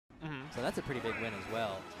So that's a pretty big win as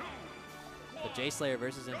well. But JSlayer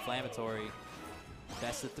versus Inflammatory.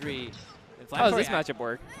 Best of 3. How does this matchup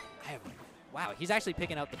work? Wow, he's actually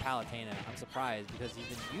picking up the Palutena. I'm surprised because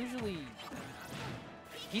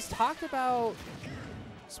he's talked about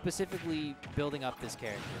specifically building up this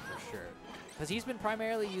character for sure. Because he's been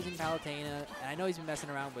primarily using Palutena, and I know he's been messing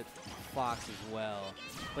around with Fox as well,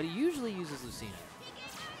 but he usually uses Lucina.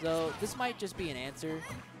 So this might just be an answer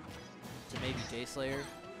to maybe JSlayer,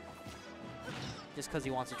 just because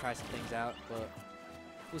he wants to try some things out, but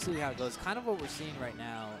we'll see how it goes. Kind of what we're seeing right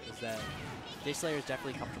now is that JSlayer is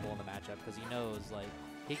definitely comfortable in the matchup because he knows, like,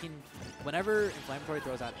 he can, whenever Inflammatory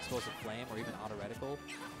throws out Explosive Flame or even Auto Reticle,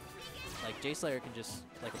 like, JSlayer can just,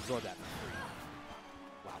 like, absorb that for free.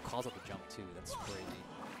 Wow, calls up the jump, too. That's crazy.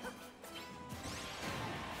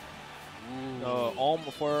 Ooh. Oh,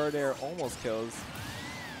 forward air almost kills.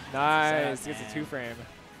 Nice. Sad, Gets a 2-frame.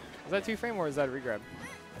 Is that 2-frame or is that a regrab?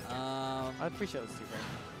 I'm pretty sure it was 2-frame.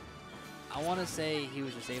 I want to say he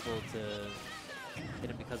was just able to hit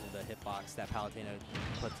him because of the hitbox that Palutena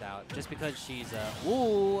puts out. Just because she's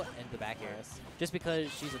ooh, and the back air. Just because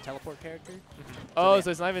she's a teleport character. Oh,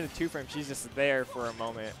 so it's not even a 2-frame. She's just there for a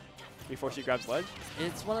moment before she grabs ledge?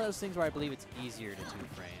 It's one of those things where I believe it's easier to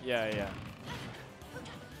 2-frame. Yeah, yeah.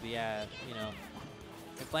 But yeah, you know,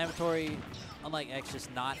 Inflammatory, unlike X,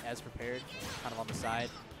 just not as prepared, kind of on the side.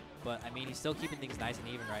 But, I mean, he's still keeping things nice and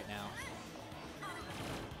even right now.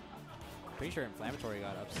 Pretty sure Inflammatory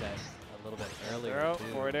got upset a little bit earlier, too.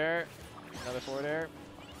 Forward air. Another forward air.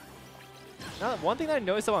 Now, one thing that I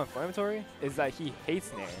noticed about Inflammatory is that he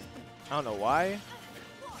hates Nair. I don't know why.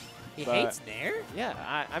 He hates Nair?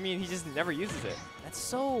 Yeah, I mean, he just never uses it. That's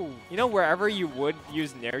so... You know, wherever you would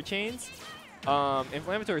use Nair chains,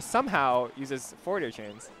 Inflammatory somehow uses forward air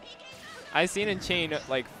chains. I've seen him chain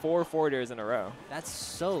like 4 forward airs in a row. That's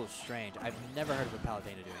so strange. I've never heard of a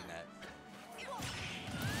Palutena doing that.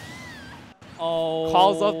 Oh.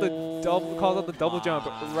 Calls up the double jump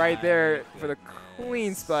right there for the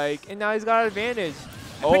clean spike, and now he's got an advantage.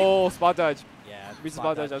 Oh, spot dodge. Yeah,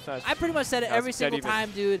 spot dodge up smash. I pretty much said it every single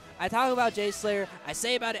time, dude. I talk about JSlayer. I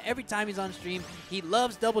say about it every time he's on stream. He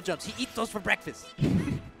loves double jumps. He eats those for breakfast.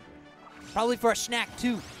 Probably for a snack,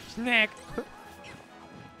 too. Snack.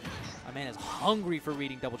 My man is hungry for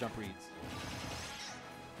reading double jump reads.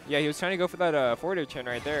 Yeah, he was trying to go for that forward air chin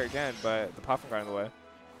right there again, but the pop got in the way.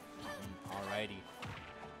 Alrighty.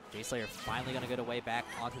 JSlayer finally going to get away back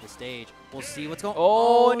onto the stage. We'll see what's going on.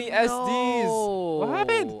 Oh, and he SDs. No. What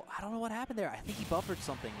happened? I don't know what happened there. I think he buffered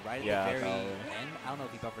something right at the very end. I don't know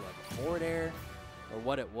if he buffered like a forward air or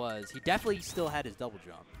what it was. He definitely still had his double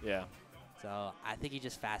jump. Yeah. So I think he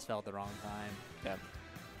just fast fell at the wrong time. Yeah.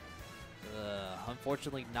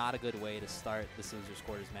 Unfortunately, not a good way to start the Losers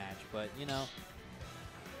Quarters match. But, you know,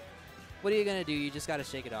 what are you going to do? You just got to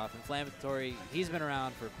shake it off. Inflammatory, he's been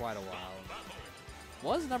around for quite a while.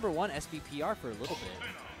 Was #1 SBPR for a little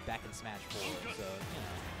bit back in Smash 4. So, you know,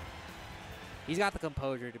 he's got the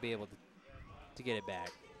composure to be able to get it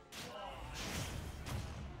back.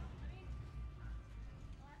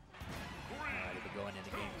 Alrighty, but going into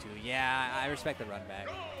game 2. Yeah, I respect the run back.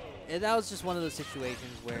 And that was just one of those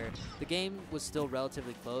situations where the game was still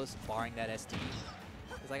relatively close, barring that SD.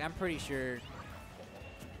 It's like, I'm pretty sure.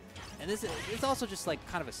 And it's also just like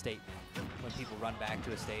kind of a statement when people run back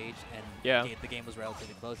to a stage and the game was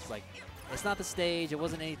relatively close. It's like, it's not the stage. It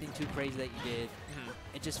wasn't anything too crazy that you did.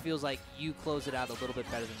 It just feels like you close it out a little bit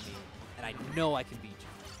better than me, and I know I can beat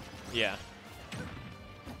you. Yeah.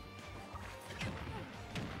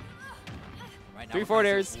 Right now 3 forward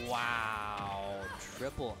airs. Wow.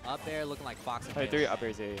 Triple up air, looking like Fox and 3 up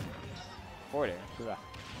airs. Forward air.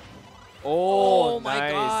 Oh nice.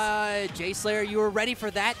 my god. JSlayer, you were ready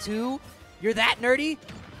for that too? You're that nerdy?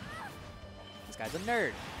 This guy's a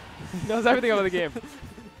nerd. Knows everything about the game.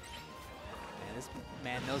 Man, this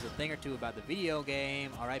man knows a thing or two about the video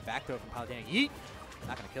game. All right, back throw from Palutena. Yeet.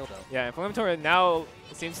 Not going to kill, though. Yeah, Inflammatory now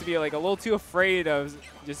seems to be like a little too afraid of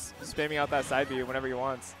just spamming out that side B whenever he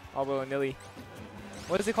wants. All willy-nilly.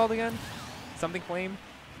 What is it called again? Something flame?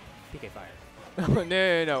 PK Fire.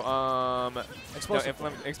 No. Explosive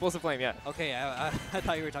flame. Explosive flame, yeah. Okay, I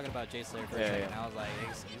thought you were talking about JSlayer for a second. Yeah. I was like,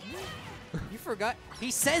 excuse me? You forgot? He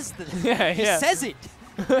says the he says it.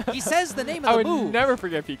 He says the name of the move. I would never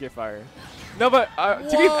forget PK Fire. No, but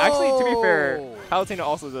to be fair, Palutena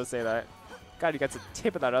also does say that. God, he got the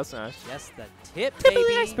tip of that up smash. Yes, the tip, baby. Tip of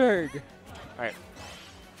the iceberg. All right.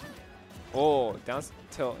 Oh, down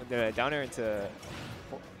air into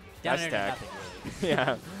dash attack. Really.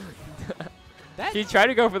 Yeah. He tried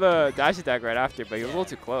to go for the dash attack right after, but he was a little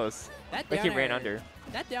too close. Like he ran under.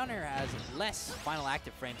 That down air has less final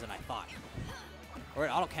active frames than I thought. Or it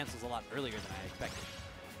auto-cancels a lot earlier than I expected.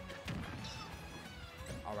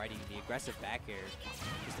 Alrighty, the aggressive back air,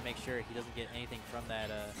 just to make sure he doesn't get anything from that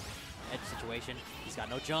edge situation. He's got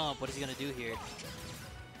no jump. What is he going to do here?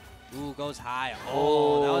 Ooh, goes high.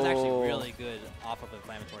 Oh, that was actually really good off of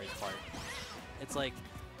Inflammatory's part. It's like,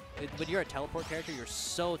 when you're a teleport character, you're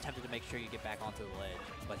so tempted to make sure you get back onto the ledge.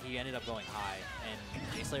 But he ended up going high, and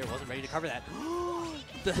JSlayer wasn't ready to cover that.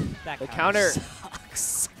 The counter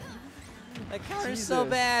sucks. That counter is so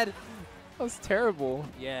bad. That was terrible.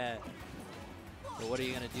 Yeah. So what are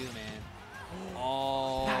you going to do, man?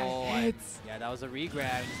 Oh. That hits. Yeah, that was a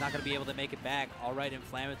regrab. He's not going to be able to make it back. All right,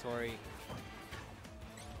 Inflammatory.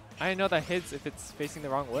 I didn't know that hits if it's facing the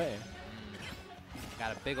wrong way.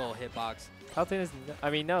 Got a big old hitbox. Palutena's I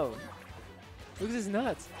mean, no. Look at his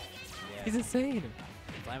nuts. Yeah. He's insane.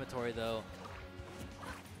 Inflammatory, though.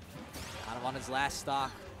 Kind of on his last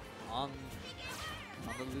stock on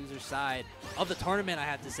the loser side of the tournament, I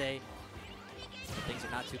have to say. But things are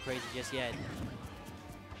not too crazy just yet.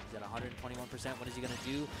 He's at 121%. What is he going to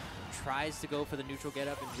do? Tries to go for the neutral get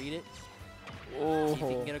up and read it. Oh, see if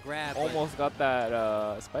he can get a grab. Almost got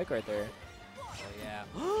that spike right there. Oh, yeah.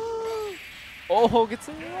 Oh, gets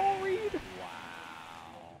a roll read.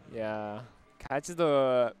 Wow. Yeah. Catches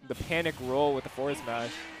the panic roll with the forward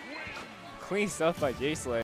smash. Clean stuff by JSlayer.